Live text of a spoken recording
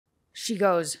she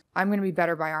goes, I'm going to be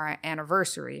better by our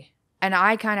anniversary. And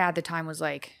I kind of at the time was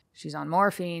like, she's on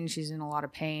morphine. She's in a lot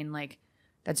of pain. Like,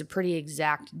 that's a pretty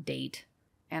exact date.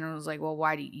 And I was like, well,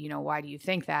 why do you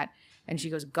think that? And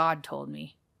she goes, God told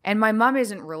me. And my mom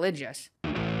isn't religious.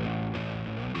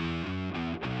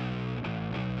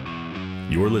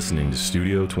 You're listening to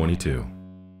Studio 22.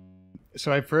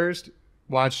 So I first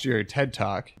watched your TED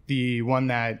Talk, the one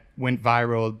that went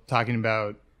viral talking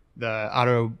about the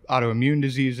autoimmune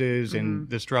diseases and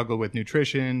the struggle with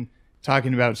nutrition,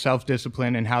 talking about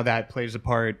self-discipline and how that plays a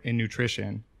part in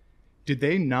nutrition. Did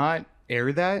they not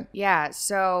air that? Yeah,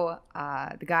 so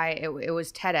the guy, it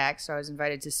was Tedx, so I was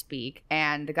invited to speak,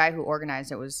 and the guy who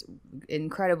organized it was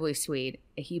incredibly sweet.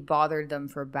 He bothered them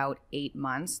for about 8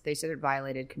 months. They said it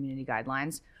violated community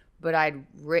guidelines, but I'd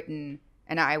written,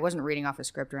 and I wasn't reading off a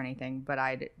script or anything, but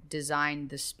I'd designed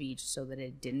the speech so that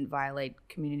it didn't violate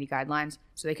community guidelines,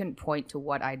 so they couldn't point to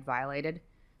what I'd violated.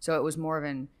 So it was more of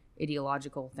an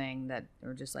ideological thing that they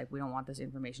were just like, we don't want this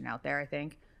information out there, I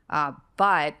think.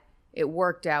 But it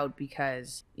worked out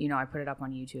because, I put it up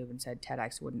on YouTube and said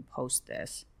TEDx wouldn't post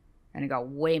this. And it got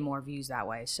way more views that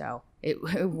way. So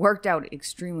it worked out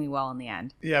extremely well in the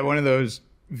end. Yeah, one of those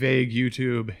vague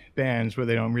YouTube bans where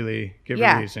they don't really give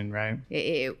a reason, right?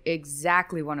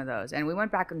 Exactly one of those. And we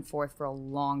went back and forth for a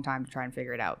long time to try and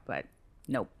figure it out, but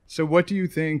nope. So what do you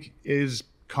think is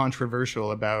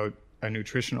controversial about a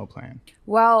nutritional plan?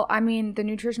 Well, I mean, the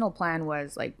nutritional plan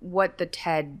was like what the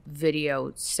TED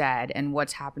video said, and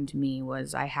what's happened to me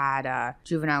was I had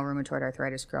juvenile rheumatoid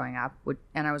arthritis growing up,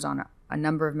 and I was on a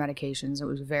number of medications. It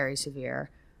was very severe.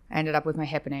 I ended up with my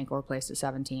hip and ankle replaced at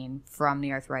 17 from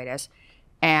the arthritis,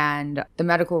 and the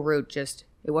medical route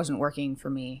it wasn't working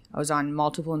for me. I was on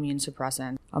multiple immune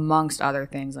suppressants, amongst other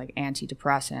things like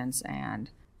antidepressants and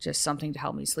just something to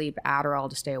help me sleep, Adderall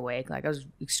to stay awake. Like, I was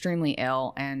extremely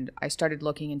ill, and I started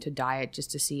looking into diet just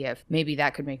to see if maybe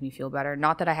that could make me feel better.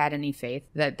 Not that I had any faith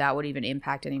that that would even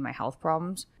impact any of my health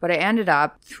problems, but I ended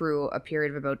up, through a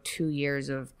period of about 2 years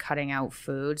of cutting out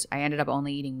foods, I ended up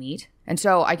only eating meat. And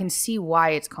so I can see why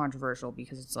it's controversial,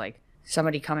 because it's like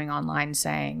somebody coming online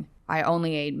saying, I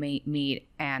only ate meat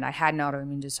and I had an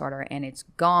autoimmune disorder and it's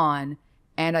gone.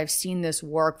 And I've seen this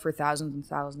work for thousands and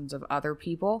thousands of other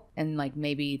people. And like,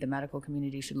 maybe the medical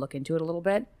community should look into it a little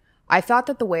bit. I thought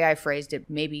that the way I phrased it,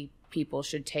 maybe people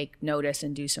should take notice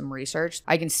and do some research.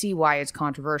 I can see why it's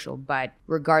controversial, but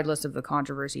regardless of the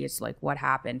controversy, it's like, what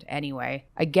happened anyway?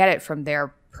 I get it from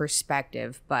their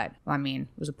perspective, but I mean,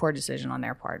 it was a poor decision on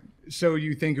their part. So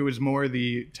you think it was more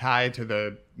the tie to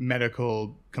the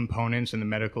medical components in the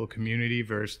medical community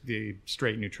versus the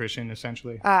straight nutrition,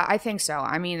 essentially? I think so.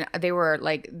 I mean,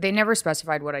 they never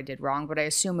specified what I did wrong, but I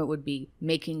assume it would be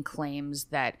making claims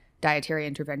that dietary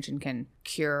intervention can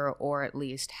cure or at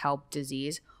least help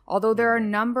disease. Although there are a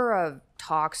number of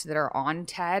talks that are on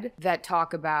TED that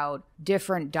talk about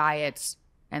different diets,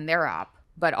 and they're up.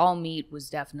 But all meat was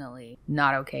definitely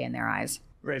not okay in their eyes.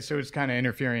 Right, so it's kind of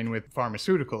interfering with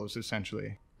pharmaceuticals,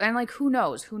 essentially. And like, who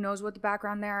knows? Who knows what the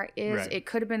background there is? Right. It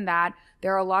could have been that.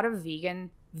 There are a lot of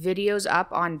vegan videos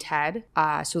up on TED,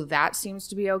 so that seems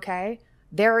to be okay.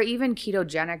 There are even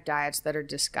ketogenic diets that are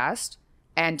discussed.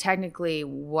 And technically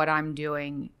what I'm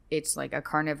doing, it's like a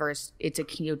carnivore, it's a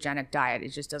ketogenic diet. It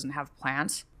just doesn't have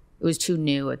plants. It was too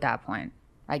new at that point,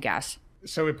 I guess.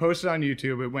 So it posted on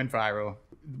YouTube, it went viral.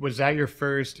 Was that your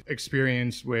first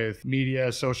experience with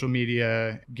media, social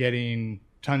media, getting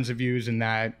tons of views in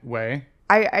that way?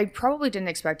 I probably didn't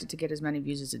expect it to get as many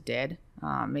views as it did,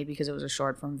 maybe because it was a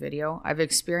short form video. I've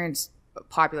experienced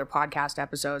popular podcast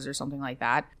episodes or something like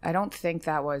that. I don't think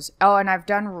that was... Oh, and I've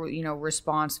done,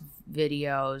 response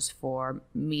videos for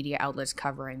media outlets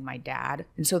covering my dad.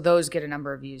 And so those get a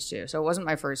number of views too. So it wasn't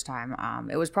my first time.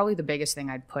 It was probably the biggest thing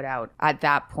I'd put out at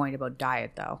that point about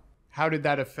diet, though. How did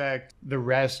that affect the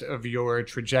rest of your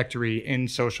trajectory in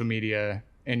social media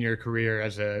and your career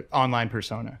as an online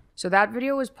persona? So that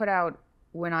video was put out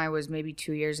when I was maybe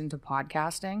 2 years into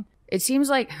podcasting. It seems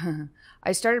like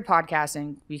I started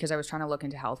podcasting because I was trying to look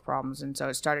into health problems. And so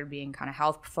it started being kind of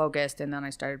health focused. And then I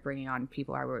started bringing on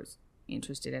people I was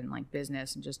interested in, like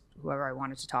business and just whoever I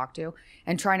wanted to talk to,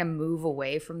 and trying to move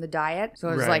away from the diet. So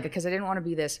it was like, because I didn't want to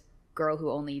be this girl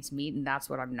who only eats meat, and that's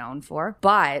what I'm known for.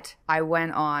 But I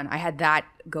had that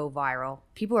go viral.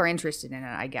 People are interested in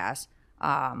it, I guess.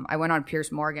 I went on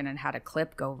Piers Morgan and had a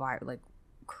clip go viral, like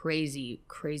crazy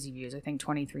views. I think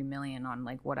 23 million on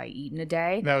like what I eat in a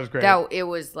day. That was great. It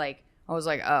was like, I was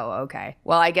like, oh, okay.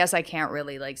 Well, I guess I can't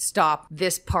really like stop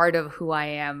this part of who I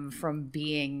am from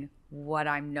being what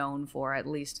I'm known for, at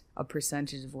least a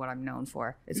percentage of what I'm known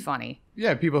for. It's funny.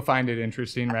 Yeah, people find it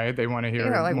interesting, right? They want to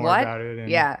hear like, more what? about it. And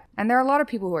yeah. And there are a lot of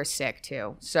people who are sick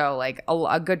too. So like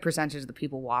a good percentage of the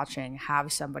people watching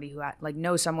have somebody who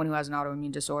know someone who has an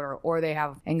autoimmune disorder, or they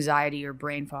have anxiety or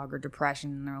brain fog or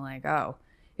depression. And they're like, oh,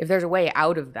 if there's a way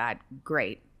out of that,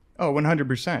 great. Oh,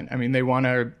 100%. I mean, they want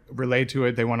to relate to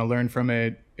it. They want to learn from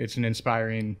it. It's an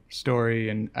inspiring story,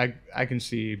 and I can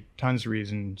see tons of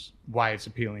reasons why it's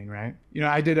appealing, right? You know,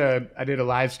 I did a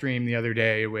live stream the other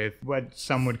day with what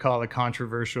some would call a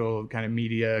controversial kind of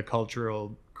media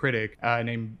cultural critic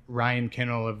named Ryan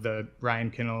Kinnell of the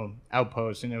Ryan Kinnell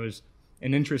Outpost, and it was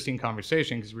an interesting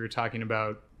conversation because we were talking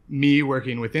about me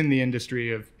working within the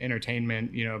industry of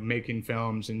entertainment, you know, making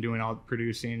films and doing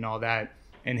producing and all that,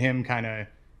 and him kind of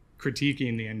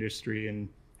critiquing the industry and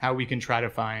how we can try to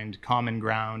find common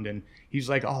ground. And he's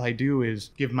like, all I do is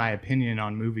give my opinion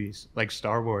on movies like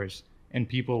Star Wars, and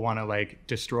people want to like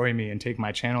destroy me and take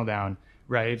my channel down,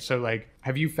 right? So like,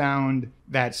 have you found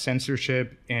that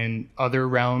censorship in other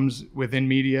realms within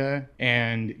media?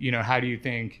 And, you know, how do you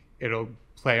think it'll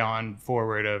play on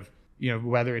forward of, you know,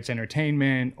 whether it's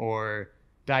entertainment or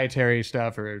dietary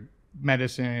stuff or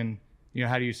medicine, you know,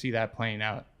 how do you see that playing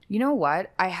out? You know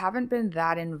what? I haven't been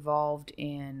that involved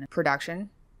in production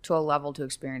to a level to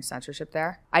experience censorship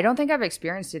there. I don't think I've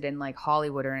experienced it in like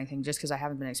Hollywood or anything, just because I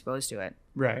haven't been exposed to it.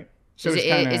 Right. So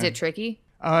is it tricky?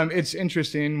 It's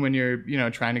interesting when you're, you know,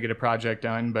 trying to get a project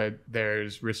done, but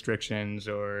there's restrictions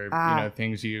or, you know,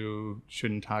 things you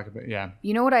shouldn't talk about. Yeah.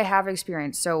 You know what I have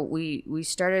experienced? So we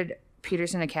started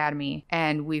Peterson Academy,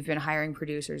 and we've been hiring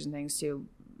producers and things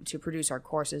to produce our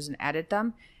courses and edit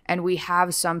them. And we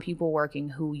have some people working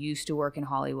who used to work in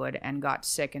Hollywood and got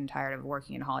sick and tired of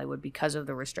working in Hollywood because of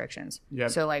the restrictions.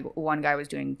 Yep. So like one guy was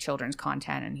doing children's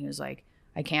content, and he was like,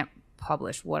 I can't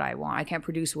publish what I want. I can't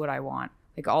produce what I want.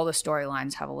 Like all the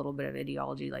storylines have a little bit of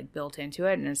ideology like built into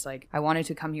it. And it's like, I wanted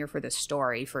to come here for the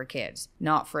story for kids,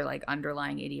 not for like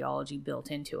underlying ideology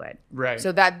built into it. Right.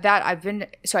 So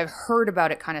I've heard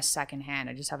about it kind of secondhand.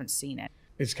 I just haven't seen it.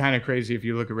 It's kind of crazy if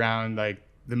you look around, like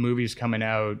the movies coming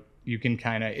out, you can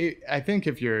kind of, I think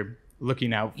if you're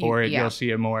looking out for it, you'll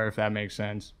see it more, if that makes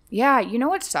sense. Yeah. You know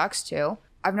what sucks too?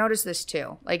 I've noticed this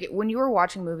too. Like when you were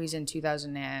watching movies in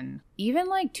 2000 and even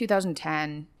like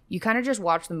 2010, you kind of just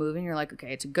watch the movie and you're like,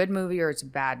 okay, it's a good movie or it's a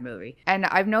bad movie. And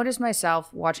I've noticed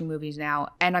myself watching movies now,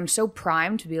 and I'm so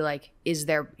primed to be like, is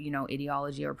there, you know,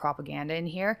 ideology or propaganda in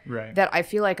here? Right. That I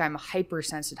feel like I'm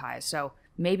hypersensitized. So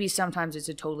maybe sometimes it's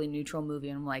a totally neutral movie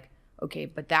and I'm like, okay,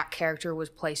 but that character was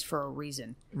placed for a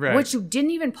reason. Right. Which didn't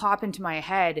even pop into my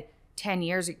head 10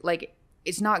 years ago. Like,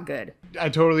 it's not good. I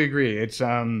totally agree. It's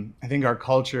I think our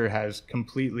culture has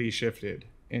completely shifted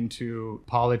into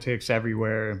politics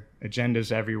everywhere,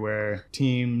 agendas everywhere,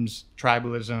 teams,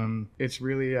 tribalism. It's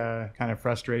really kind of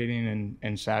frustrating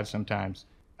and sad sometimes.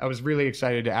 I was really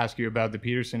excited to ask you about the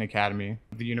Peterson Academy,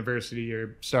 the university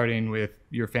you're starting with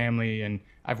your family, and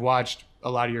I've watched a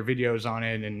lot of your videos on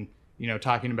it, and you know,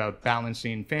 talking about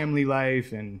balancing family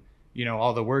life and, you know,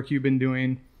 all the work you've been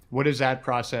doing. What has that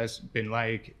process been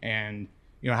like? And,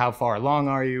 you know, how far along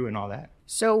are you and all that?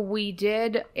 So we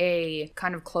did a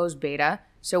kind of closed beta.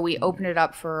 So we opened it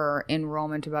up for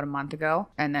enrollment about a month ago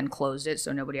and then closed it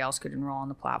so nobody else could enroll on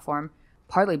the platform,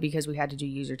 partly because we had to do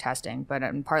user testing, but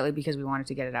partly because we wanted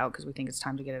to get it out because we think it's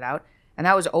time to get it out. And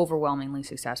that was overwhelmingly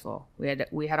successful.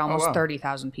 We had almost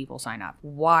 30,000 people sign up.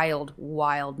 Wild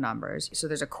numbers. So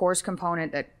there's a course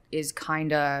component that is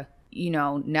kind of, you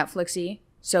know, Netflixy.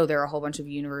 So there are a whole bunch of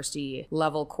university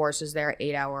level courses there,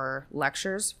 8-hour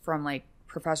lectures from like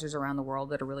professors around the world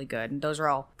that are really good. And those are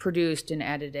all produced and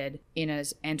edited in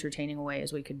as entertaining a way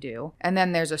as we could do. And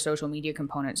then there's a social media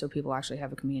component, so people actually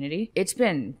have a community. It's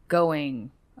been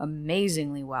going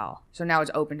amazingly well. So now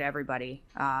it's open to everybody.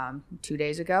 2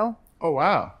 days ago. Oh,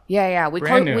 wow. Yeah.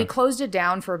 We closed it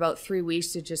down for about 3 weeks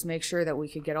to just make sure that we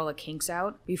could get all the kinks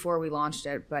out before we launched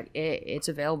it. But it's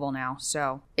available now.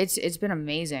 So it's been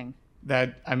amazing.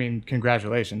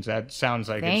 Congratulations. That sounds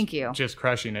like Thank you. Just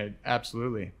crushing it.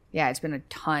 Absolutely. Yeah, it's been a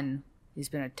ton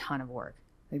of work.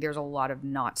 Like there's a lot of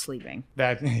not sleeping.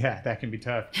 That can be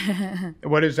tough.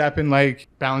 What has that been like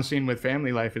balancing with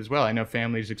family life as well? I know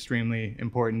family is extremely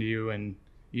important to you, and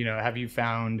you know, have you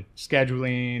found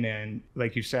scheduling and,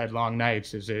 like you said, long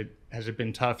nights? Has it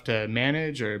been tough to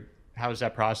manage, or how's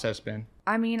that process been?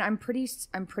 I mean, I'm pretty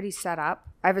set up.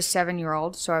 I have a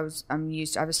 7-year-old, so I have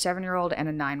a 7-year-old and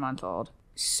a 9-month-old.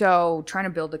 So trying to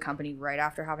build the company right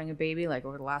after having a baby, like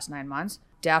over the last 9 months,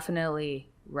 definitely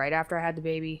right after I had the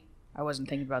baby, I wasn't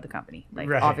thinking about the company, like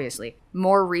Right. obviously.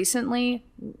 More recently,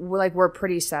 we're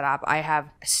pretty set up. I have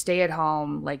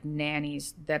stay-at-home like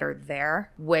nannies that are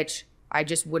there, which I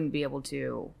just wouldn't be able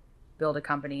to build a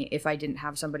company if I didn't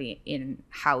have somebody in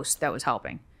house that was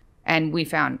helping. And we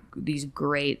found these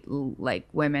great like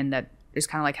women that is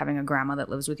kind of like having a grandma that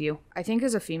lives with you. I think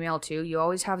as a female too, you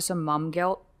always have some mom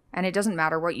guilt, and it doesn't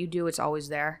matter what you do, it's always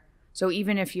there. So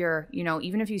even if you're,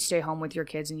 even if you stay home with your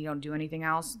kids and you don't do anything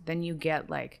else, then you get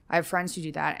like, I have friends who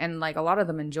do that, and like a lot of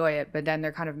them enjoy it, but then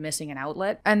they're kind of missing an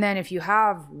outlet. And then if you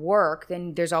have work,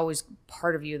 then there's always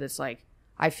part of you that's like,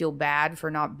 I feel bad for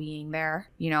not being there,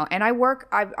 and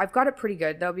I've got it pretty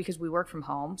good though, because we work from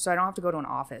home, so I don't have to go to an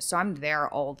office. So I'm there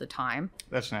all the time.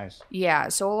 That's nice. Yeah.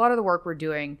 So a lot of the work we're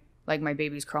doing, like my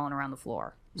baby's crawling around the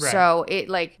floor. Right. So it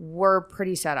like we're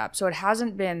pretty set up. So it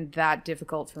hasn't been that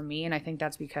difficult for me, and I think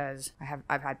that's because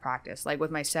I've had practice. Like with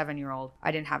my 7-year-old,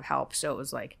 I didn't have help, so it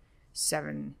was like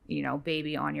 7,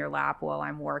 baby on your lap while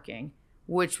I'm working,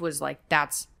 which was like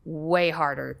that's way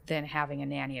harder than having a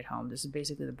nanny at home. This is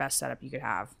basically the best setup you could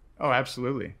have. Oh,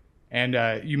 absolutely.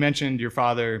 And you mentioned your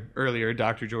father earlier,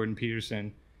 Dr. Jordan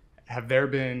Peterson. Have there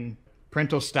been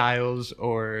parental styles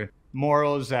or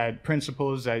morals,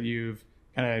 principles that you've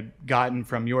kind of gotten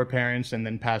from your parents and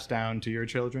then passed down to your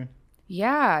children?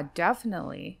 Yeah,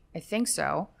 definitely. I think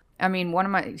so. I mean,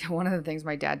 one of the things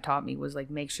my dad taught me was like,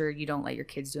 make sure you don't let your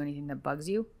kids do anything that bugs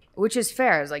you, which is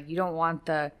fair. It's like, you don't want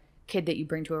the kid that you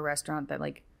bring to a restaurant that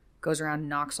like goes around and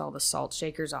knocks all the salt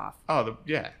shakers off. Oh,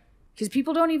 yeah. Because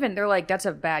people they're like, that's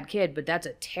a bad kid, but that's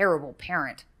a terrible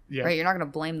parent. Yeah. Right? You're not going to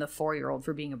blame the 4-year-old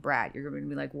for being a brat. You're going to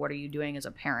be like, what are you doing as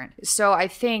a parent? So I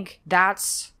think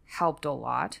that's helped a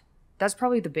lot. That's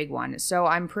probably the big one. So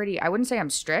I wouldn't say I'm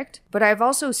strict, but I've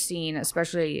also seen,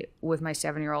 especially with my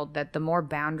 7-year-old, that the more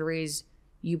boundaries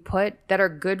you put that are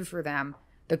good for them,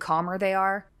 the calmer they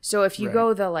are. So if you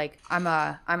go the like, I'm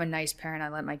a nice parent, I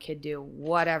let my kid do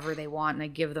whatever they want and I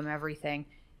give them everything,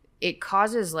 it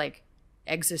causes like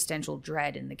existential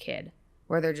dread in the kid,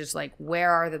 where they're just like, where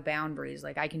are the boundaries?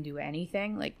 Like I can do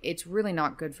anything. Like it's really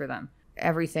not good for them.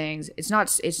 It's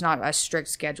not a strict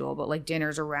schedule, but like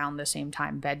dinner's around the same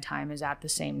time, bedtime is at the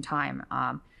same time.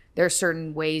 There are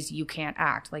certain ways you can't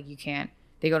act. Like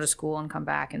they go to school and come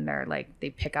back and they're like,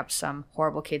 they pick up some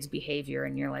horrible kid's behavior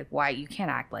and you're like, why? You can't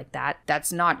act like that.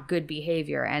 That's not good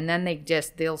behavior. And then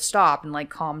they'll stop and like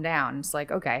calm down. It's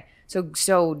like, okay.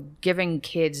 So giving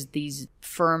kids these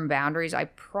firm boundaries, I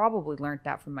probably learned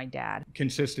that from my dad.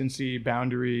 Consistency,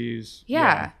 boundaries.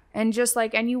 Yeah. And just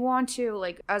like, and you want to,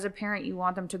 like, as a parent, you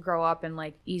want them to grow up and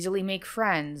like easily make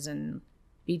friends and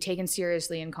be taken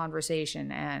seriously in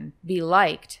conversation and be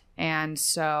liked. And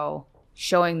so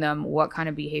showing them what kind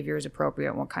of behavior is appropriate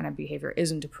and what kind of behavior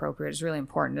isn't appropriate is really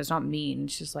important. It's not mean.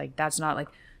 It's just like, that's not like,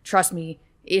 trust me,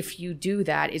 if you do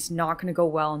that, it's not going to go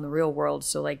well in the real world.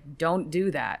 So like, don't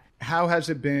do that. How has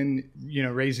it been,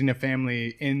 raising a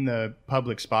family in the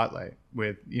public spotlight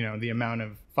with, the amount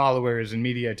of followers and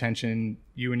media attention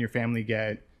you and your family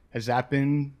get? Has that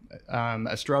been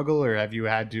a struggle, or have you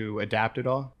had to adapt at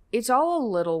all? It's all a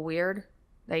little weird.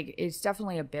 Like, it's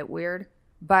definitely a bit weird,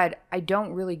 but I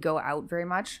don't really go out very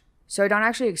much. So I don't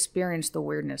actually experience the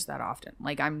weirdness that often.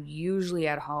 Like, I'm usually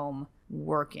at home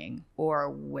working or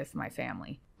with my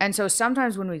family. And so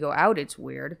sometimes when we go out, it's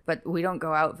weird, but we don't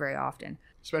go out very often.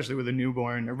 Especially with a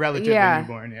newborn, a relatively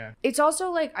newborn, yeah. It's also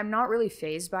like, I'm not really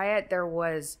fazed by it. There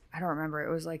was, I don't remember,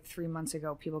 it was like 3 months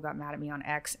ago, people got mad at me on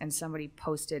X and somebody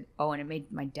posted, and it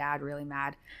made my dad really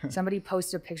mad. Somebody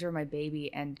posted a picture of my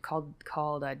baby and called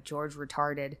George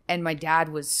retarded. And my dad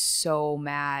was so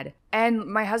mad. And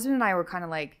my husband and I were kind of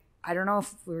like, I don't know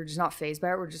if we were just not fazed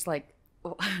by it. We're just like,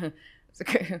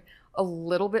 a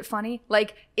little bit funny.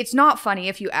 Like, it's not funny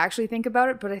if you actually think about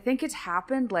it, but I think it's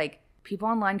happened like, people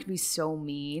online can be so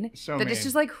mean it's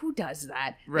just like, who does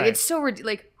that? Right. Like, it's so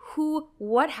like,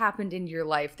 what happened in your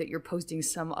life that you're posting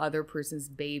some other person's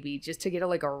baby just to get a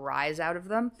rise out of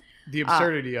them? The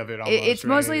absurdity of it almost. It's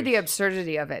mostly the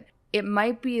absurdity of it. It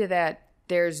might be that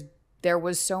there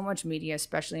was so much media,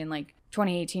 especially in like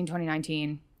 2018,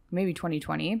 2019, maybe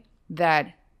 2020,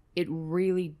 that it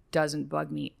really doesn't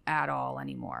bug me at all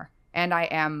anymore. And I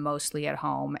am mostly at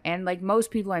home. And like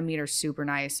most people I meet are super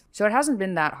nice. So it hasn't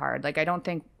been that hard. Like, I don't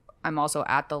think I'm also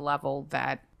at the level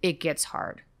that it gets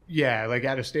hard. Yeah, like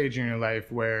at a stage in your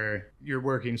life where you're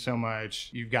working so much,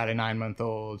 you've got a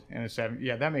 9-month-old and a 7.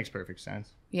 Yeah, that makes perfect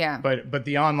sense. Yeah. But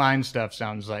the online stuff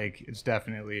sounds like it's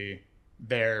definitely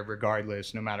there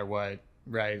regardless, no matter what,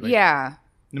 right? Like, yeah.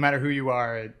 no matter who you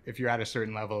are, if you're at a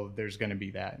certain level, there's going to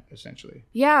be that essentially.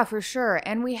 Yeah, for sure.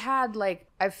 And we had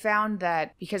I've found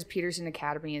that because Peterson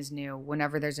Academy is new,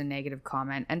 whenever there's a negative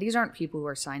comment, and these aren't people who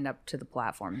are signed up to the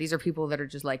platform. These are people that are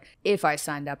just like, if I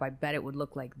signed up, I bet it would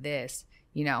look like this,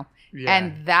 Yeah.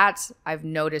 And I've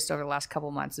noticed over the last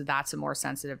couple months, that's a more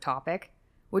sensitive topic,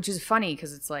 which is funny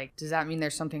because it's like, does that mean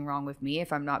there's something wrong with me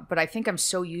if I'm not? But I think I'm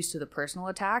so used to the personal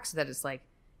attacks that it's like,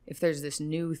 if there's this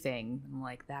new thing, I'm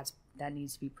like, that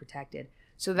needs to be protected.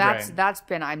 So that's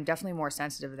been, I'm definitely more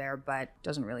sensitive there, but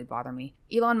doesn't really bother me.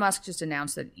 Elon Musk just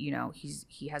announced that,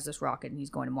 he has this rocket and he's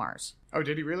going to Mars. Oh,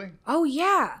 did he really? Oh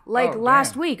yeah.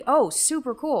 Last week. Oh,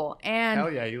 super cool. And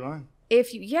hell yeah, Elon.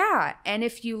 If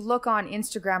you look on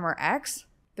Instagram or X,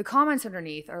 the comments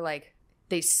underneath are like,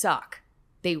 they suck.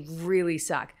 They really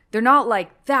suck. They're not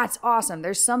like, that's awesome.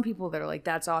 There's some people that are like,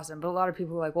 that's awesome. But a lot of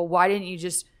people are like, well, why didn't you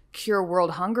just cure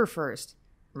world hunger first?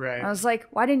 Right. And I was like,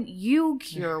 why didn't you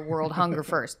cure world hunger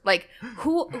first?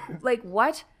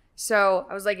 What? So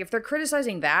I was like, if they're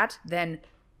criticizing that, then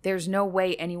there's no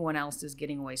way anyone else is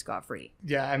getting away scot-free.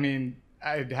 Yeah, I mean,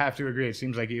 I'd have to agree. It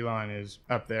seems like Elon is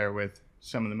up there with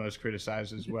some of the most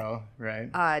criticized as well,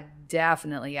 right?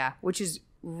 Definitely, yeah. Which is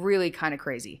really kind of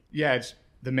crazy. Yeah, it's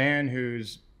the man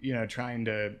who's, trying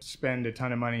to spend a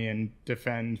ton of money and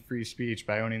defend free speech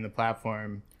by owning the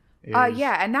platform.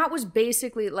 And that was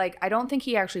basically I don't think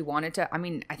he actually wanted to. I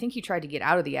mean, I think he tried to get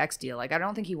out of the X deal. I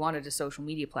don't think he wanted a social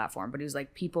media platform, but he was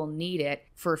like, people need it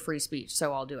for free speech,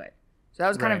 so I'll do it. So that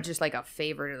was kind of just like a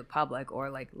favor to the public,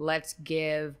 or let's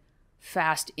give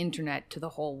fast internet to the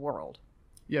whole world.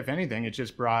 Yeah, if anything, it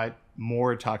just brought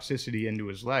more toxicity into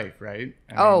his life, right?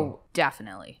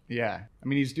 Definitely. Yeah. I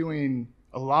mean, he's doing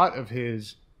a lot of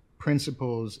his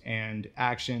principles and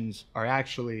actions are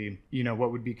actually,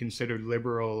 what would be considered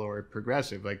liberal or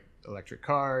progressive, like electric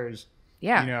cars,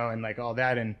 and all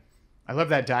that. And I love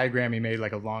that diagram he made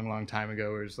a long, long time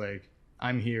ago where it's like,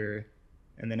 I'm here,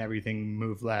 and then everything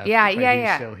moved left.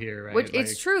 He's still here, right? Which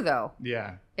it's true, though.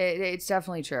 Yeah. It's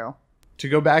definitely true. To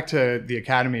go back to the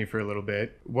academy for a little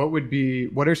bit,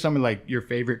 what are some of your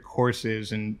favorite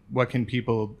courses, and what can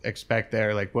people expect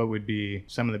there? What would be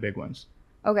some of the big ones?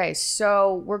 Okay,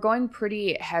 so we're going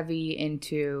pretty heavy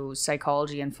into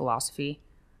psychology and philosophy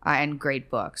and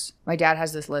great books. My dad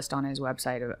has this list on his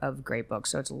website of great books.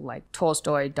 So it's like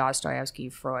Tolstoy, Dostoevsky,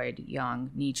 Freud,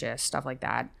 Jung, Nietzsche, stuff like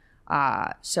that.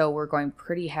 So we're going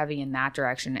pretty heavy in that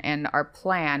direction. And our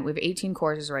plan, we have 18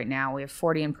 courses right now. We have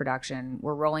 40 in production.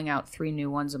 We're rolling out 3 new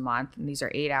ones a month. And these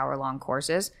are 8-hour-long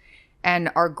courses.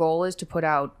 And our goal is to put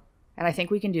out, and I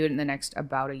think we can do it in the next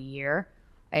about a year,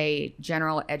 a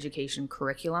general education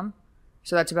curriculum.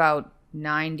 So that's about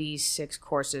 96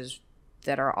 courses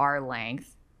that are our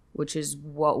length, which is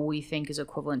what we think is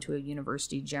equivalent to a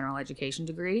university general education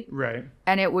degree. Right.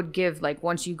 And it would give,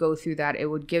 once you go through that, it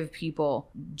would give people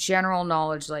general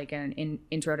knowledge, an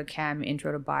intro to chem,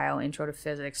 intro to bio, intro to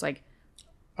physics,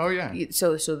 Oh, yeah.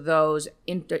 So those,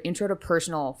 intro to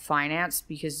personal finance,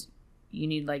 because you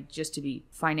need just to be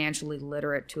financially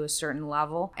literate to a certain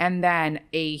level. And then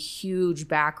a huge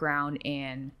background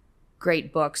in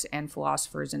great books and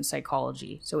philosophers in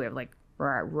psychology. So we have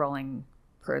we're rolling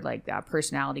that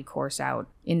personality course out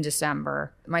in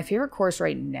December. My favorite course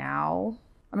right now,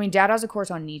 Dad has a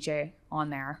course on Nietzsche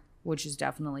on there, which is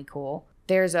definitely cool.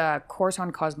 There's a course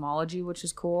on cosmology, which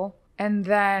is cool. And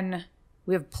then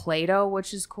we have Plato,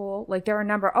 which is cool. There are a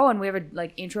number. Oh, and we have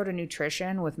a intro to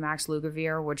nutrition with Max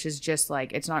Lugavere, which is just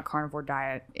it's not carnivore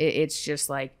diet. It's just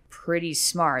pretty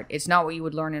smart. It's not what you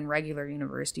would learn in regular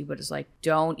university, but it's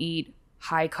don't eat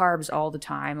high carbs all the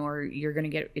time or you're going to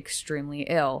get extremely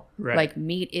ill. Right.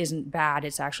 Meat isn't bad.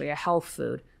 It's actually a health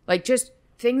food. Just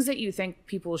things that you think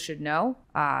people should know.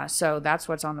 So that's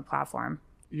what's on the platform.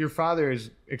 Your father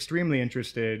is extremely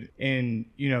interested in,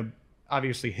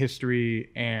 obviously history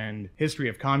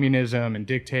of communism and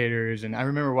dictators. And I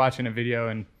remember watching a video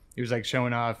and he was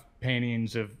showing off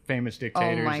paintings of famous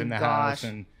dictators in the house,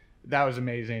 and that was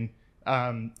amazing.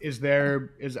 Are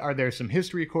there some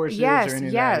history courses? Yes, or any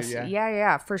yes. of that?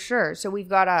 Yeah, for sure. So we've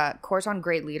got a course on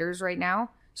great leaders right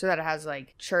now. So that it has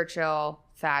Churchill,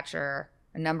 Thatcher,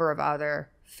 a number of other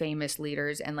famous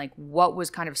leaders, and what was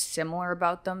kind of similar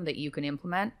about them that you can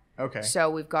implement. Okay. So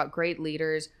we've got great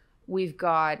leaders. We've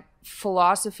got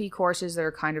philosophy courses that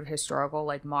are kind of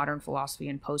historical, modern philosophy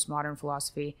and postmodern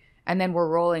philosophy. And then we're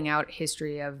rolling out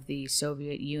history of the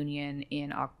Soviet Union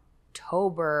in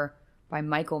October by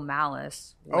Michael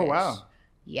Malice. Oh, wow.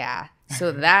 Yeah.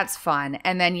 So that's fun.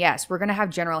 And then, yes, we're going to have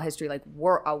general history, like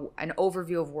an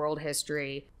overview of world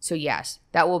history. So, yes,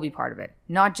 that will be part of it.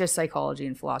 Not just psychology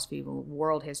and philosophy, but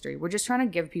world history. We're just trying to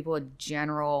give people a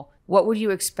general, what would you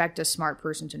expect a smart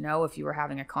person to know if you were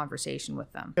having a conversation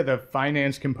with them? The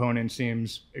finance component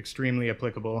seems extremely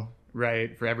applicable,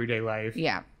 right, for everyday life.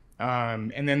 Yeah.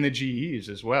 And then the GEs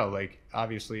as well. Like,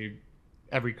 obviously,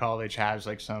 every college has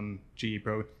like some GE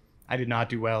pro. I did not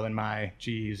do well in my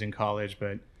GEs in college,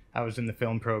 but I was in the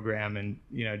film program and,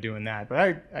 doing that.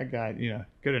 But I got,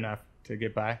 good enough to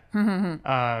get by.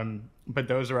 But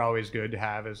those are always good to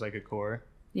have as like a core.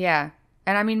 Yeah.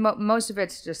 And I mean, most of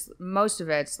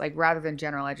it's like, rather than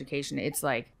general education, it's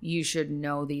like you should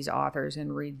know these authors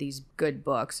and read these good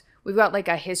books. We've got like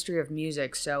a history of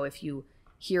music. So if you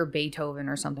hear Beethoven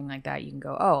or something like that, you can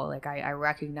go, oh, like I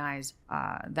recognize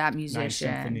that musician. Ninth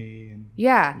Symphony. And,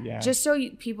 yeah. Just so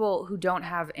people who don't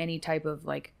have any type of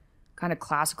like kind of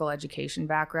classical education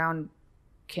background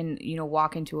can,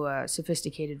 walk into a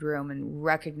sophisticated room and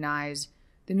recognize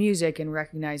the music and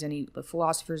recognize any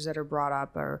philosophers that are brought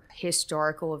up or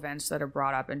historical events that are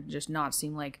brought up and just not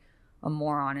seem like a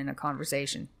moron in a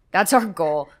conversation. That's our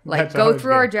goal. Like, go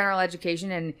through our general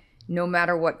education, and no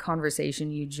matter what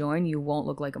conversation you join, you won't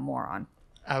look like a moron.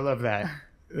 I love that.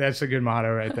 That's a good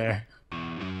motto right there.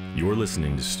 You're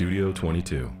listening to Studio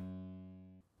 22.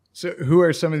 So who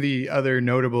are some of the other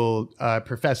notable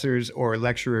professors or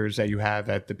lecturers that you have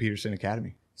at the Peterson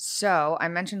Academy? So I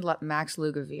mentioned Max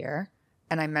Lugavere,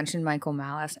 and I mentioned Michael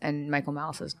Malice, and Michael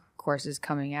Malice's course is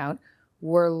coming out.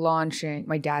 We're launching,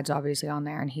 my dad's obviously on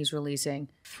there, and he's releasing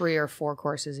 3 or 4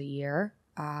 courses a year.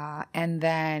 And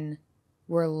then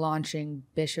we're launching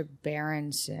Bishop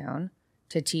Barron soon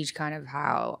to teach kind of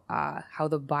how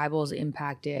the Bible's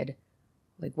impacted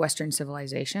like Western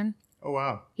civilization. Oh,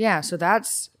 wow. Yeah, so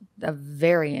that's a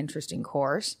very interesting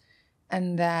course.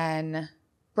 And then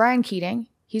Brian Keating,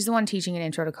 he's the one teaching an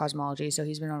intro to cosmology, so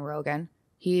he's been on Rogan.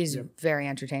 He's very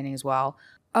entertaining as well.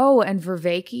 Oh, and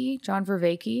John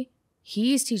Vervaeke,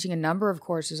 he's teaching a number of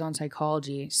courses on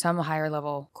psychology, some higher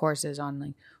level courses on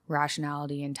like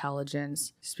rationality,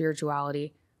 intelligence,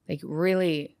 spirituality, like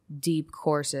really deep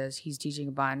courses. He's teaching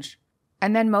a bunch.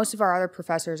 And then most of our other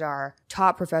professors are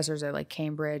top professors at like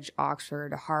Cambridge,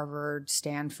 Oxford, Harvard,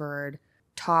 Stanford,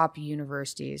 top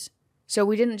universities. So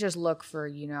we didn't just look for,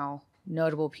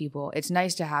 notable people. It's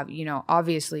nice to have,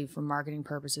 obviously for marketing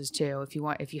purposes too.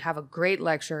 If you have a great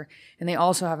lecture and they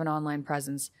also have an online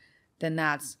presence, then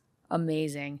that's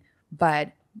amazing.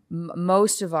 But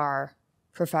most of our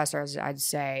professors, I'd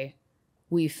say,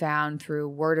 we found through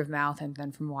word of mouth and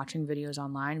then from watching videos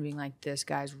online, being like, this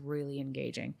guy's really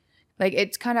engaging. Like,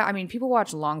 it's kind of, people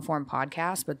watch long form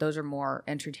podcasts, but those are more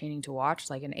entertaining to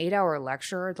watch. Like an 8-hour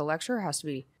lecture, the lecturer has to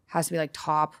be like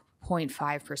top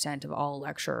 0.5% of all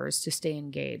lecturers to stay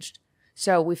engaged.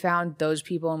 So we found those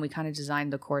people and we kind of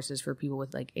designed the courses for people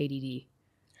with like ADD.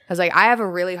 Because like I have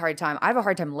a hard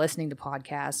time listening to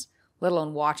podcasts, let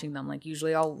alone watching them. Like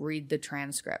usually I'll read the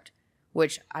transcript,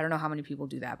 which I don't know how many people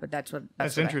do that, but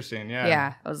that's interesting. Yeah.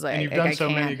 Yeah. I was like, and you've done so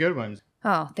many good ones.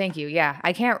 Oh, thank you. Yeah.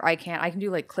 I can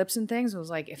do like clips and things. I was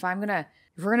like, if we're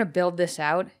going to build this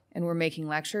out and we're making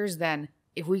lectures, then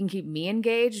if we can keep me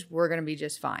engaged, we're going to be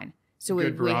just fine. So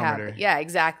we have, yeah,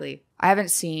 exactly. I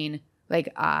haven't seen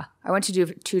I went to do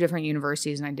 2 different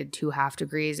universities and I did 2 half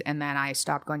degrees. And then I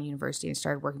stopped going to university and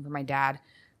started working for my dad.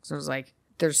 So I was like,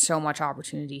 there's so much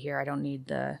opportunity here. I don't need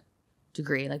the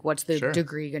degree. Like, what's the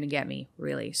degree going to get me,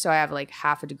 really? So I have like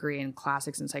half a degree in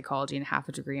classics and psychology and half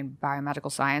a degree in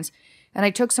biomedical science. And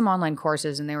I took some online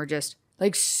courses and they were just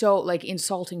like so like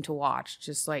insulting to watch.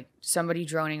 Just like somebody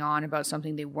droning on about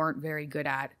something they weren't very good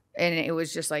at. And it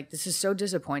was just like, this is so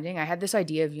disappointing. I had this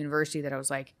idea of university that I was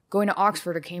like, going to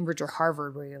Oxford or Cambridge or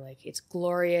Harvard, where you're like, it's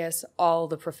glorious. All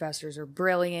the professors are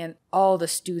brilliant. All the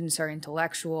students are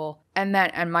intellectual. And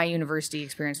my university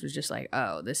experience was just like,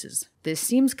 oh, this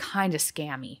seems kind of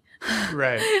scammy.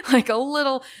 Right. Like a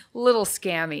little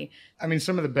scammy.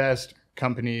 Some of the best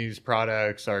companies,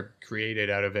 products are created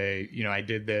out of I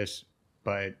did this,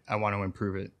 but I want to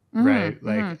improve it. Mm-hmm, right.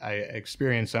 Like I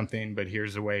experienced something, but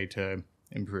here's a way to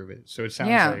improve it. So it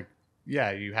sounds like,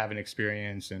 you have an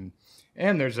experience and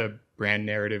there's a brand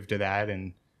narrative to that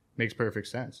and makes perfect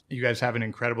sense. You guys have an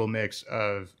incredible mix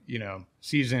of,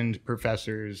 seasoned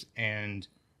professors and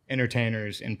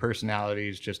entertainers and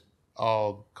personalities, just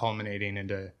all culminating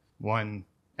into one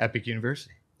epic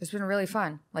university. It's been really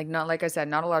fun. Like I said,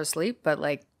 not a lot of sleep, but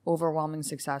like overwhelming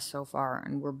success so far.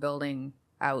 And we're building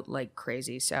out like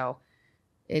crazy. So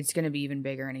it's going to be even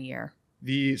bigger in a year.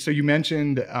 So you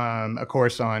mentioned a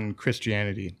course on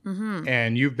Christianity,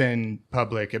 and you've been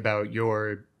public about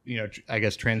your I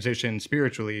guess transition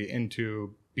spiritually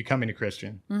into becoming a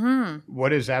Christian. Mm-hmm.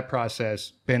 What has that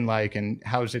process been like, and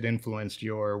how has it influenced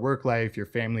your work life, your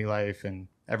family life, and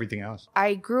everything else?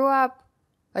 I grew up,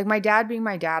 like my dad being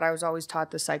my dad, I was always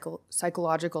taught the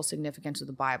psychological significance of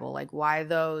the Bible, like why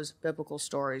those biblical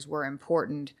stories were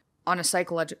important on a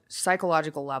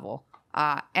psychological level.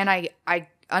 And I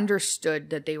understood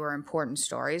that they were important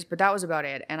stories, but that was about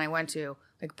it. And I went to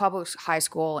like public high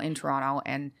school in Toronto,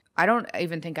 and I don't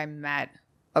even think I met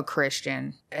a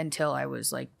Christian until I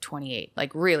was like 28.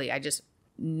 Like really,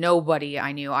 nobody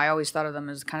I knew. I always thought of them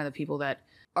as kind of the people that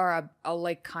are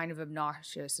like kind of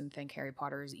obnoxious and think Harry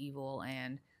Potter is evil,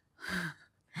 and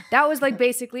that was like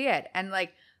basically it. And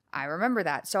like I remember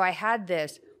that. So I had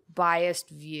this biased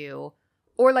view,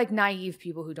 or like naive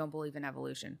people who don't believe in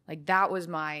evolution. Like that was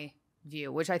my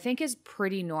view, which I think is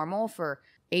pretty normal for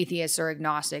atheists or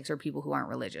agnostics or people who aren't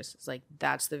religious. It's like,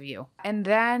 that's the view. And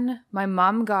then my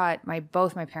mom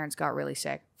both my parents got really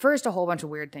sick. First, a whole bunch of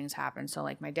weird things happened. So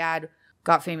like my dad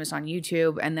got famous on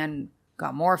YouTube and then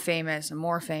got more famous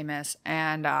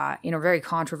and in a very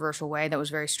controversial way that was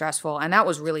very stressful. And that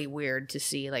was really weird to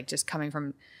see, like just coming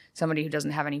from somebody who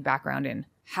doesn't have any background in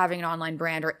having an online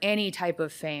brand or any type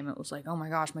of fame. It was like, oh my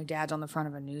gosh, my dad's on the front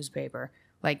of a newspaper.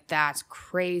 Like, that's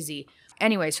crazy.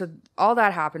 Anyway, so all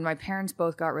that happened. My parents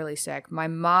both got really sick. My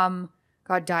mom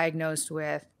got diagnosed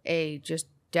with a just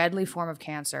deadly form of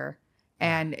cancer,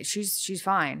 and she's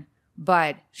fine,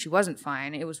 but she wasn't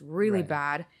fine. It was really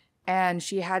bad, and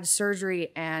she had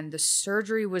surgery, and the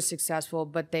surgery was successful,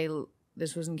 but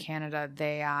this was in Canada.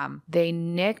 They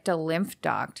nicked a lymph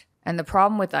duct, and the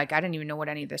problem with, like, I didn't even know what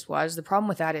any of this was. The problem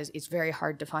with that is it's very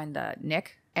hard to find the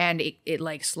nick, and it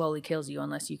like slowly kills you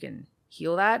unless you can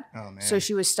heal that. Oh, man. So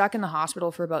she was stuck in the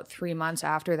hospital for about 3 months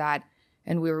after that,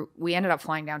 and we ended up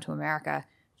flying down to America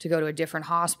to go to a different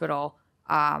hospital,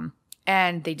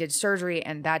 and they did surgery,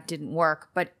 and that didn't work.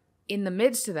 But in the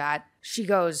midst of that, she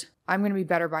goes, I'm going to be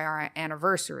better by our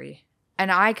anniversary. And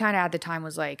I kind of at the time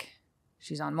was like,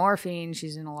 she's on morphine,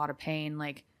 she's in a lot of pain,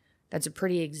 like that's a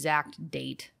pretty exact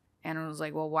date. And I was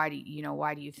like, well, why do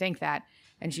you think that?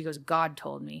 And she goes, God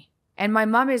told me. And my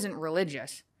mom isn't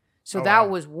religious. So that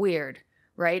was weird,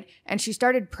 right? And she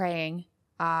started praying.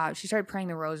 She started praying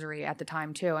the rosary at the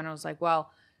time too. And I was like,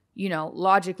 well,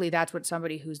 logically, that's what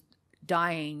somebody who's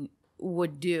dying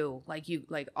would do. Like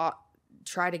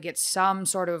try to get some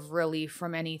sort of relief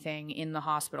from anything in the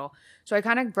hospital. So I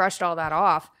kind of brushed all that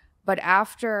off. But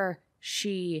after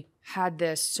she had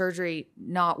this surgery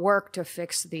not work to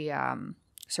fix the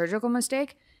surgical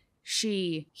mistake,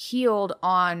 she healed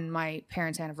on my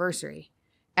parents' anniversary.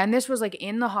 And this was like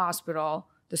in the hospital.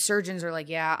 The surgeons are like,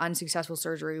 yeah, unsuccessful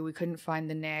surgery. We couldn't find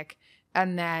the nick.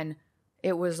 And then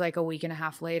it was like a week and a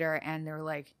half later, and they were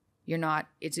like,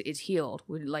 it's healed.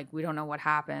 We don't know what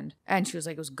happened. And she was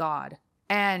like, it was God.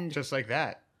 And just like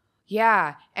that.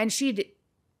 Yeah. And she'd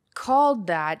called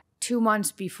that 2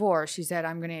 months before. She said,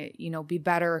 I'm going to, be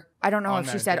better. I don't know if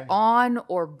she said on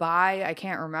or by, I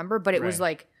can't remember, but it was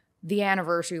like the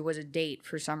anniversary was a date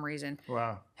for some reason.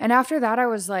 Wow. And after that, I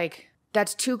was like,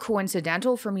 that's too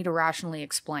coincidental for me to rationally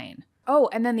explain. Oh,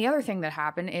 and then the other thing that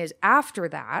happened is after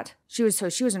that, she was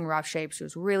in rough shape. She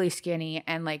was really skinny,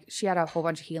 and like she had a whole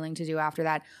bunch of healing to do after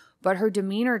that. But her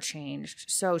demeanor changed.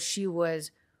 So she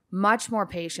was much more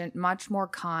patient, much more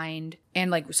kind, and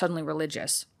like suddenly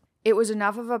religious. It was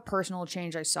enough of a personal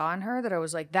change I saw in her that I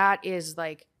was like, that is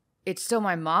like, it's still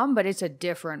my mom, but it's a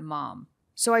different mom.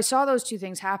 So I saw those two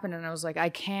things happen, and I was like, I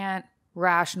can't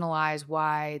rationalize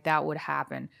why that would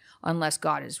happen unless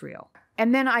God is real.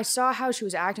 And then I saw how she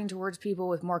was acting towards people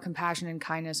with more compassion and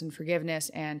kindness and forgiveness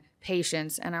and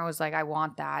patience. And I was like, I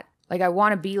want that. Like, I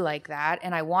want to be like that.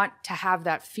 And I want to have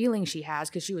that feeling she has,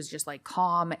 because she was just like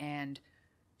calm, and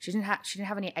she didn't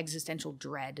have any existential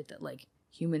dread that like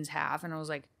humans have. And I was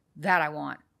like, that I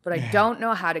want, but I don't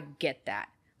know how to get that.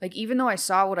 Like, even though I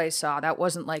saw what I saw, that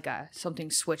wasn't like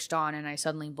something switched on and I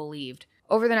suddenly believed.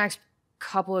 Over the next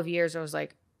couple of years, I was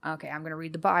like, okay, I'm going to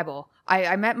read the Bible.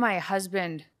 I met my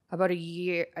husband about a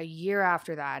year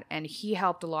after that, and he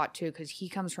helped a lot too, because he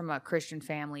comes from a Christian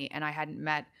family, and I hadn't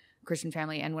met a Christian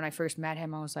family. And when I first met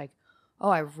him, I was like, oh,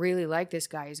 I really like this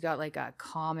guy. He's got like a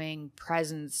calming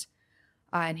presence.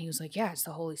 And he was like, yeah, it's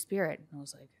the Holy Spirit. And I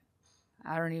was like,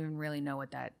 I don't even really know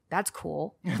what that's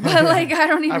cool. But like, I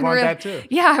don't even I want that too.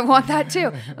 Yeah, I want that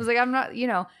too. I was like, I'm not,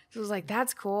 so I was like,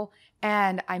 that's cool.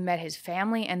 And I met his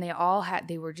family, and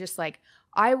they were just like,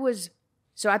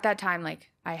 so at that time,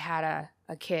 like I had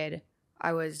a kid,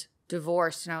 I was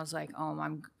divorced, and I was like, oh,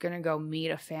 I'm going to go meet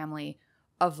a family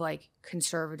of like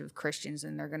conservative Christians,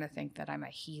 and they're going to think that I'm a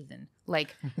heathen,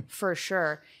 like for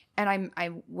sure. And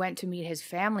I went to meet his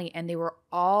family, and they were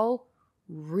all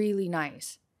really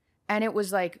nice. And it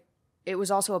was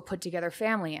also a put together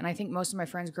family. And I think most of my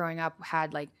friends growing up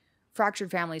had like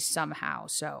fractured families somehow.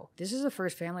 So this is the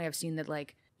first family I've seen that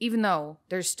like, even though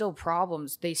there's still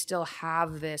problems, they still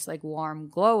have this like warm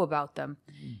glow about them.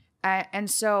 And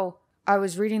so I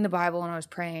was reading the Bible and I was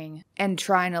praying and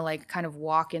trying to like kind of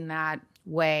walk in that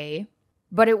way,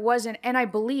 but it wasn't. And I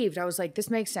believed, I was like, this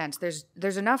makes sense.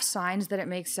 There's enough signs that it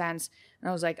makes sense. And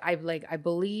I was like, I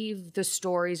believe the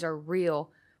stories are real,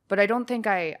 but I don't think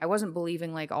I wasn't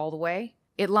believing like all the way.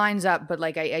 It lines up, but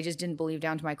like, I just didn't believe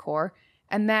down to my core.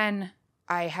 And then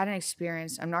I had an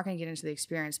experience. I'm not going to get into the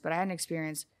experience, but I had an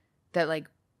experience that like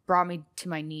brought me to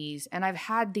my knees. And I've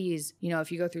had these, you know,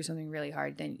 if you go through something really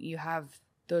hard, then you have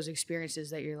those experiences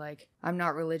that you're like, I'm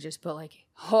not religious, but like,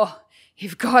 oh,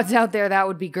 if God's out there, that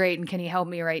would be great. And can he help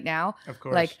me right now? Of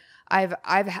course. Like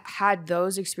I've had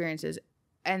those experiences.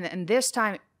 And this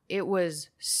time it was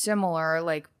similar,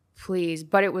 like, please.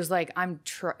 But it was like, I'm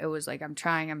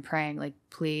trying, I'm praying, like,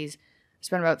 please. I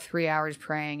spent about 3 hours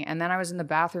praying. And then I was in the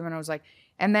bathroom and I was like,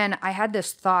 and then I had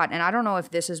this thought, and I don't know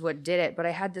if this is what did it, but I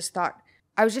had this thought.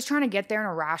 I was just trying to get there in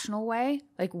a rational way.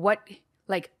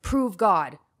 Like prove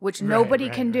God, which nobody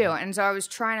can do. And so I was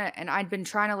and I'd been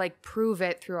trying to like prove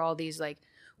it through all these like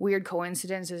weird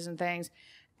coincidences and things.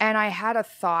 And I had a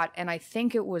thought, and I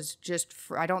think it was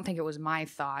I don't think it was my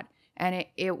thought. And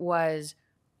it was,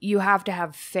 you have to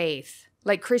have faith.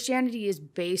 Like Christianity is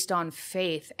based on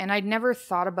faith. And I'd never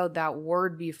thought about that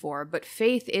word before, but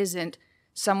faith isn't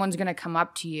someone's going to come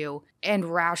up to you and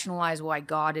rationalize why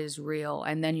God is real,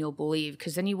 and then you'll believe,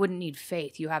 because then you wouldn't need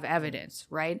faith. You have evidence,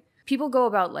 right? People go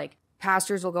about like,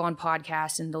 pastors will go on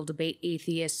podcasts and they'll debate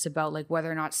atheists about like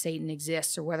whether or not Satan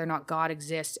exists or whether or not God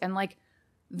exists. And like,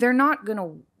 they're not going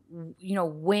to, you know,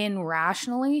 win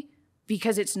rationally,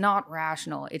 because it's not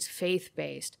rational. It's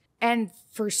faith-based. And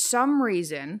for some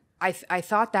reason, I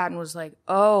thought that and was like,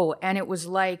 oh, and it was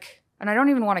like, and I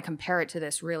don't even want to compare it to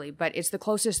this really, but it's the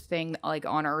closest thing like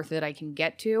on earth that I can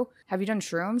get to. Have you done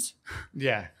shrooms?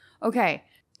 Yeah. Okay.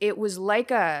 It was like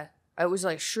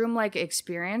shroom-like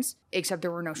experience, except there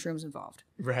were no shrooms involved.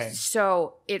 Right.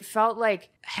 So it felt like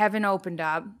heaven opened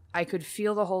up. I could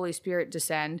feel the Holy Spirit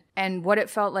descend. And what it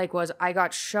felt like was I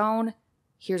got shown,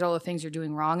 here's all the things you're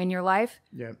doing wrong in your life.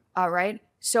 Yep. All right.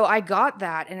 So I got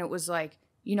that, and it was like,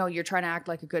 you know, you're trying to act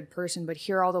like a good person, but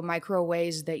here are all the micro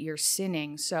ways that you're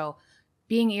sinning. So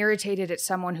being irritated at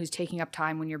someone who's taking up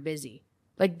time when you're busy.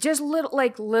 Like just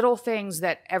little things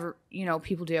that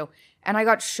people do. And I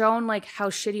got shown like how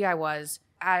shitty I was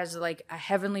as like a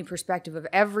heavenly perspective of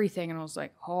everything. And I was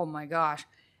like, oh my gosh.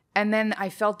 And then I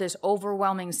felt this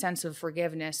overwhelming sense of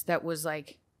forgiveness that was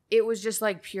like, it was just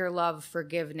like pure love,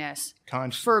 forgiveness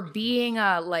for being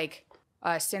a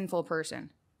sinful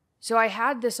person. So I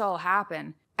had this all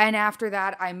happen. And after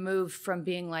that, I moved from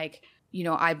being like, you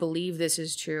know, I believe this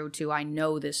is true to I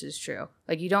know this is true.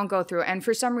 Like you don't go through. And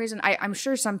for some reason, I'm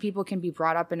sure some people can be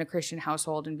brought up in a Christian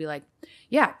household and be like,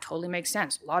 yeah, totally makes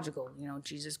sense. Logical. You know,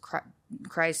 Jesus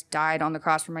Christ died on the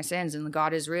cross for my sins, and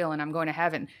God is real, and I'm going to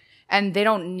heaven. And they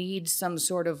don't need some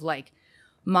sort of like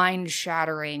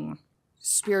mind-shattering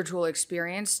spiritual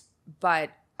experience. But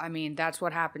I mean, that's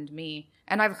what happened to me.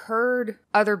 And I've heard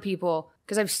other people,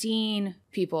 because I've seen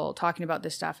people talking about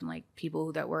this stuff, and like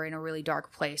people that were in a really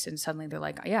dark place, and suddenly they're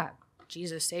like, yeah,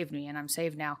 Jesus saved me and I'm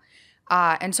saved now.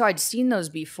 And so I'd seen those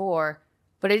before,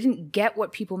 but I didn't get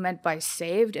what people meant by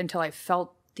saved until I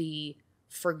felt the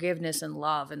forgiveness and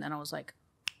love. And then I was like,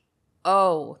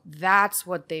 oh, that's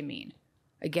what they mean.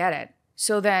 I get it.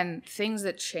 So then things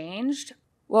that changed.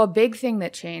 Well, a big thing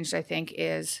that changed, I think,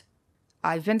 is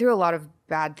I've been through a lot of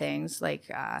bad things, like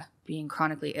being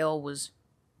chronically ill was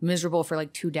miserable for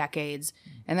like 2 decades.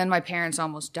 And then my parents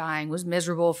almost dying was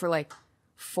miserable for like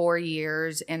 4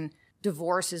 years. And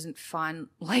divorce isn't fun.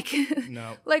 Like,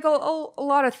 no. Like a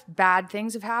lot of bad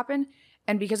things have happened.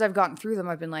 And because I've gotten through them,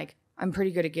 I've been like, I'm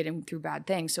pretty good at getting through bad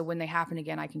things. So when they happen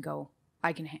again, I can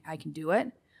do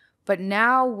it. But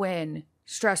now when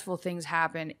stressful things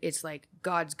happen, it's like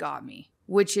God's got me,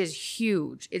 which is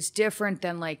huge. It's different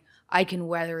than like, I can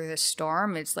weather this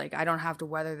storm. It's like, I don't have to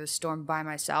weather this storm by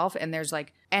myself. And there's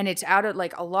like, and it's out of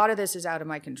like, a lot of this is out of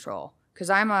my control, because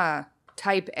I'm a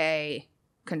type A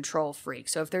control freak.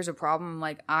 So if there's a problem,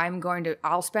 like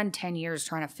I'll spend 10 years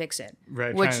trying to fix it.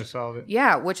 Right. Trying to solve it.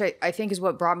 Yeah. Which I think is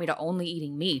what brought me to only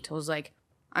eating meat. I was like,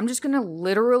 I'm just going to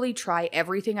literally try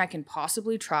everything I can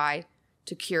possibly try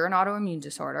to cure an autoimmune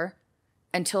disorder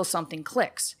until something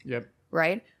clicks. Yep.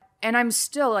 Right. And I'm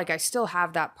still like, I still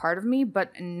have that part of me,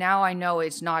 but now I know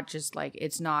it's not just like,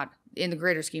 it's not in the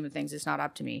greater scheme of things, it's not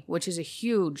up to me, which is a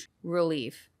huge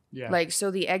relief. Yeah. Like,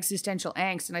 so the existential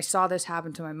angst, and I saw this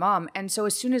happen to my mom. And so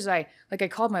as soon as I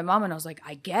called my mom and I was like,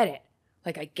 I get it.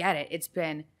 Like, I get it. It's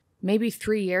been maybe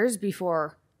 3 years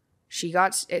before 3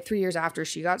 years after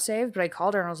she got saved, but I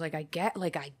called her and I was like, I get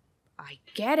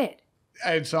it.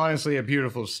 It's honestly a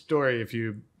beautiful story if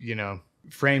you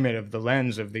frame it of the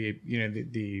lens of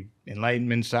the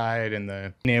enlightenment side and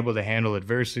the being able to handle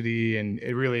adversity. And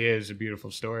it really is a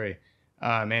beautiful story.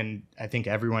 And I think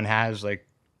everyone has like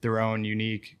their own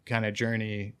unique kind of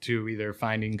journey to either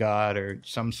finding God or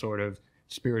some sort of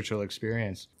spiritual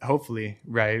experience. Hopefully,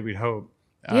 right? We'd hope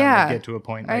get to a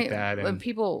point like that. And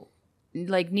people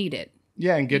like need it.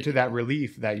 Yeah, and get to that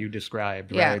relief that you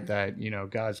described, Yeah. right? That,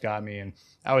 God's got me. And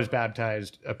I was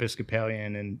baptized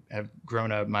Episcopalian and have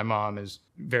grown up. My mom is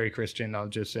very Christian, I'll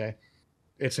just say.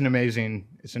 It's an amazing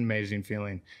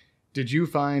feeling. Did you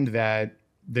find that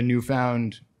the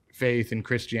newfound faith in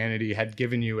Christianity had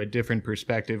given you a different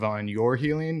perspective on your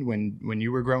healing when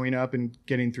you were growing up and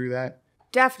getting through that?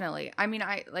 Definitely. I mean,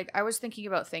 I was thinking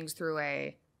about things through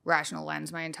a rational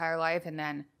lens my entire life, and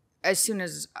then as soon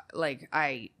as like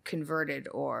I converted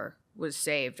or was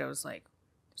saved, I was like,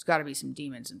 there's got to be some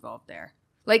demons involved there.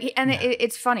 Like, and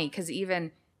it's funny because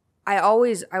even I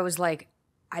was like,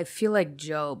 I feel like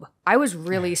Job. I was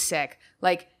really sick.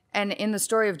 Like, and in the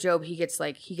story of Job, he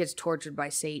gets tortured by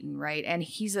Satan, right? And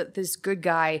he's this good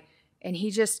guy, and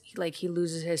he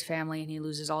loses his family and he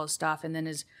loses all his stuff, and then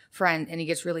his friend, and he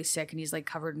gets really sick and he's like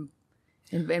covered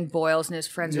in boils, and his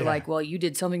friends are like, well, you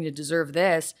did something to deserve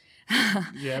this.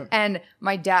 Yeah. And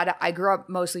my dad, I grew up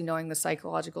mostly knowing the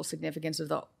psychological significance of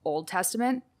the Old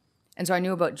Testament. And so I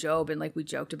knew about Job, and like we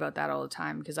joked about that all the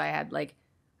time because I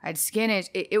had skin issues.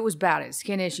 It was bad. I had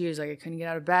skin issues. Like I couldn't get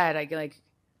out of bed.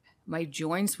 My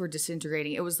joints were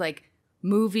disintegrating. It was like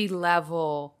movie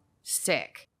level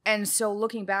sick. And so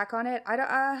looking back on it,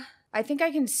 I think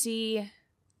I can see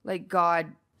like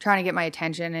God trying to get my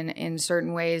attention in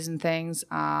certain ways and things.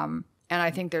 And I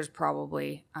think there's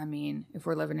probably, I mean, if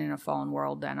we're living in a fallen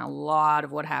world, then a lot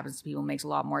of what happens to people makes a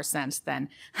lot more sense than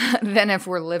if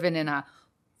we're living in a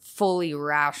fully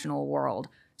rational world.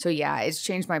 So yeah, it's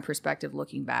changed my perspective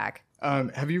looking back.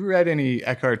 Have you read any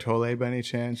Eckhart Tolle by any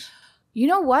chance? You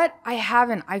know what? I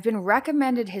haven't. I've been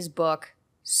recommended his book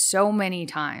so many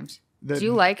times. Do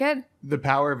you like it? The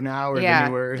Power of Now or Yeah, The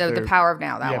New Earth? the Power of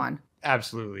Now, that one.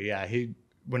 Absolutely, yeah.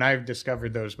 When I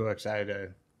discovered those books,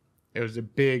 it was a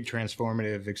big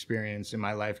transformative experience in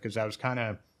my life because I was kind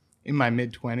of in my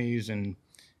mid-20s, and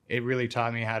it really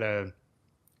taught me how to,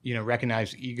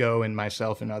 recognize ego in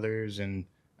myself and others, and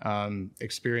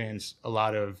experience a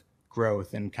lot of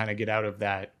growth and kind of get out of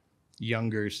that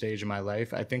younger stage of my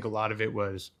life. I think a lot of it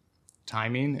was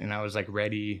timing, and I was like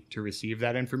ready to receive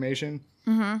that information.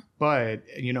 Mm-hmm. But,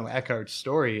 Eckhart's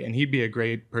story, and he'd be a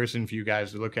great person for you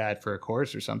guys to look at for a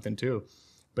course or something too.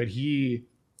 But he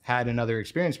had another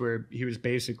experience where he was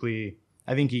basically,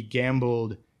 I think he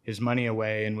gambled his money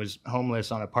away and was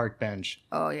homeless on a park bench.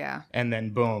 Oh yeah. And then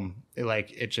boom,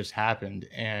 it just happened.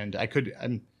 And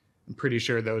I'm pretty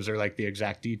sure those are like the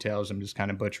exact details. I'm just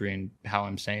kind of butchering how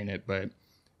I'm saying it, but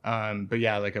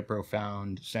yeah, like a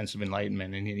profound sense of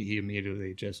enlightenment. And he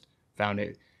immediately just found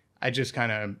it.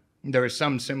 There were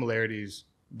some similarities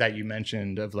that you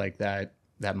mentioned of like that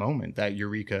moment, that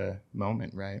eureka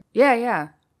moment, right? Yeah, yeah.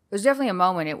 It was definitely a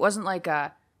moment. It wasn't like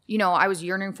I was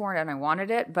yearning for it and I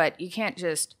wanted it, but you can't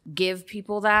just give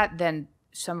people that, then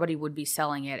somebody would be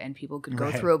selling it and people could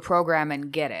go through a program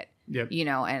and get it. Yep.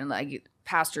 And like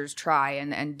pastors try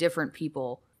and different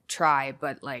people try,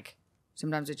 but like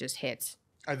sometimes it just hits.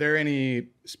 Are there any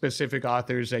specific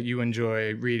authors that you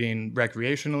enjoy reading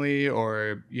recreationally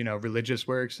or, religious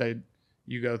works that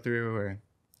you go through or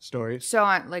stories? So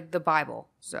like the Bible,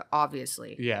 so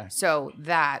obviously. Yeah. So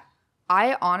that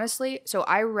I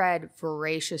read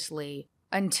voraciously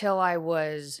until I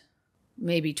was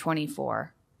maybe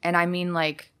 24. And I mean,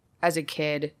 like, as a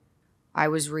kid, I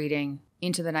was reading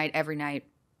into the night every night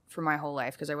for my whole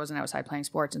life because I wasn't outside playing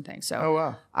sports and things. So oh,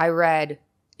 wow. I read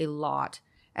a lot.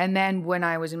 And then when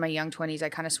I was in my young 20s, I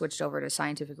kind of switched over to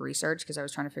scientific research because I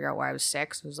was trying to figure out why I was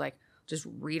sick. So it was like, just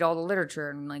read all the literature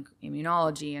and like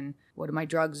immunology and what do my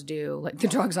drugs do? Like the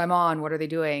drugs I'm on, what are they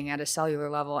doing at a cellular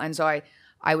level? And so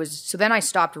then I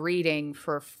stopped reading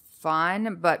for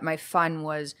fun, but my fun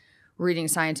was reading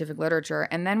scientific literature.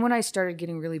 And then when I started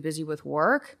getting really busy with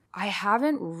work, I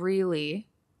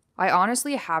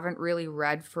honestly haven't really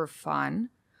read for fun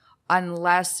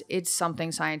unless it's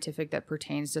something scientific that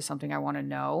pertains to something I want to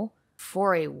know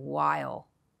for a while.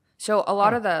 So a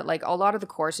lot of the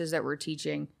courses that we're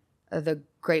teaching, the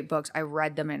great books, I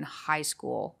read them in high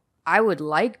school. I would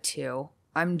like to.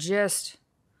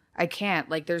 I can't.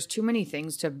 Like, there's too many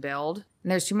things to build,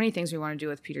 and there's too many things we want to do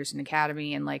with Peterson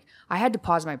Academy. And like, I had to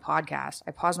pause my podcast.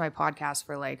 I paused my podcast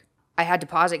for I had to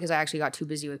pause it because I actually got too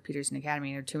busy with Peterson Academy,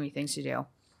 and there were too many things to do.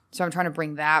 So I'm trying to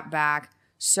bring that back.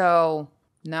 So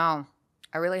no,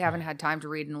 I really haven't had time to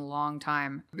read in a long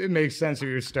time. It makes sense if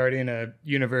you're starting a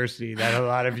university that a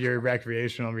lot of your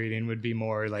recreational reading would be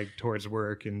more like towards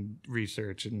work and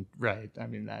research and right. I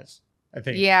mean, I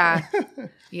think. Yeah.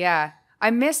 Yeah. I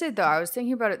miss it though. I was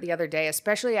thinking about it the other day,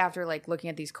 especially after like looking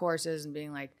at these courses and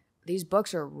being like, these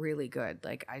books are really good.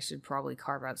 Like, I should probably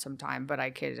carve out some time, but I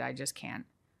just can't.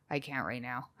 I can't right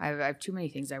now. I have too many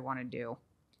things I want to do.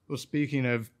 Well, speaking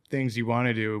of things you want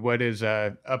to do, what is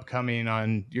upcoming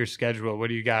on your schedule? What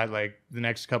do you got, like the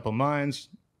next couple months,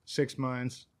 6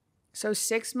 months? So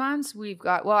 6 months, I'm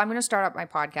going to start up my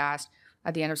podcast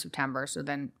at the end of September. So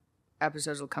then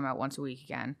episodes will come out once a week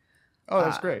again. Oh,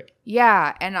 that's great.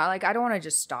 Yeah. And I don't want to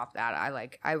just stop that.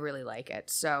 I really like it.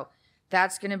 So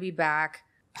that's going to be back.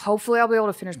 Hopefully I'll be able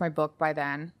to finish my book by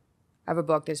then. I have a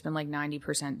book that's been like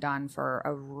 90% done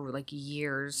for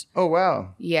years. Oh,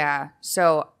 wow. Yeah.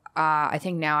 So I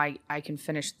think now I can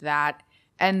finish that.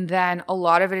 And then a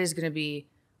lot of it is going to be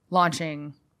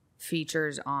launching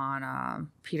features on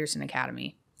Peterson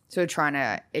Academy. So trying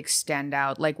to extend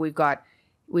out. Like, we've got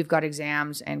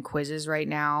exams and quizzes right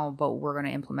now, but we're going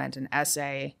to implement an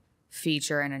essay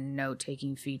feature and a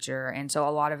note-taking feature. And so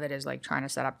a lot of it is like trying to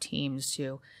set up teams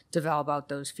to develop out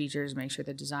those features, make sure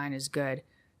the design is good.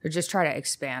 Or just try to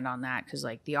expand on that because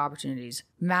like the opportunity is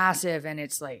massive and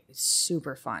it's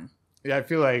super fun. Yeah, I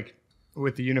feel like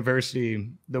with the university,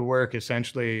 the work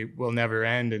essentially will never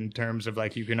end in terms of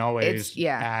like you can always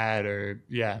add or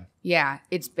Yeah,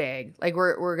 it's big. Like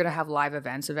we're gonna have live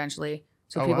events eventually,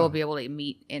 so people will be able to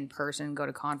meet in person, go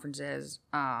to conferences.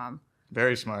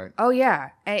 Very smart. Oh yeah,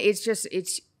 and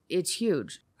it's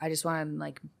huge. I just want to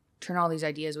like turn all these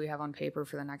ideas we have on paper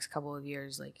for the next couple of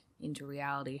years like into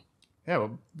reality. Yeah,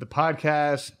 well, the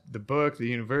podcast, the book, the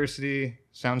university,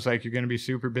 sounds like you're going to be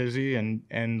super busy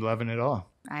and loving it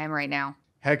all. I am right now.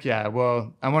 Heck yeah.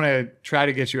 Well, I want to try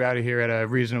to get you out of here at a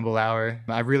reasonable hour.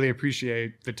 I really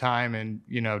appreciate the time and,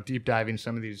 deep diving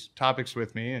some of these topics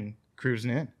with me and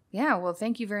cruising in. Yeah, well,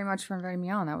 thank you very much for inviting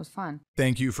me on. That was fun.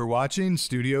 Thank you for watching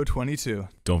Studio 22.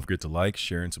 Don't forget to like,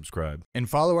 share, and subscribe. And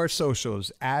follow our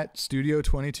socials at Studio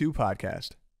 22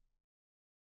 Podcast.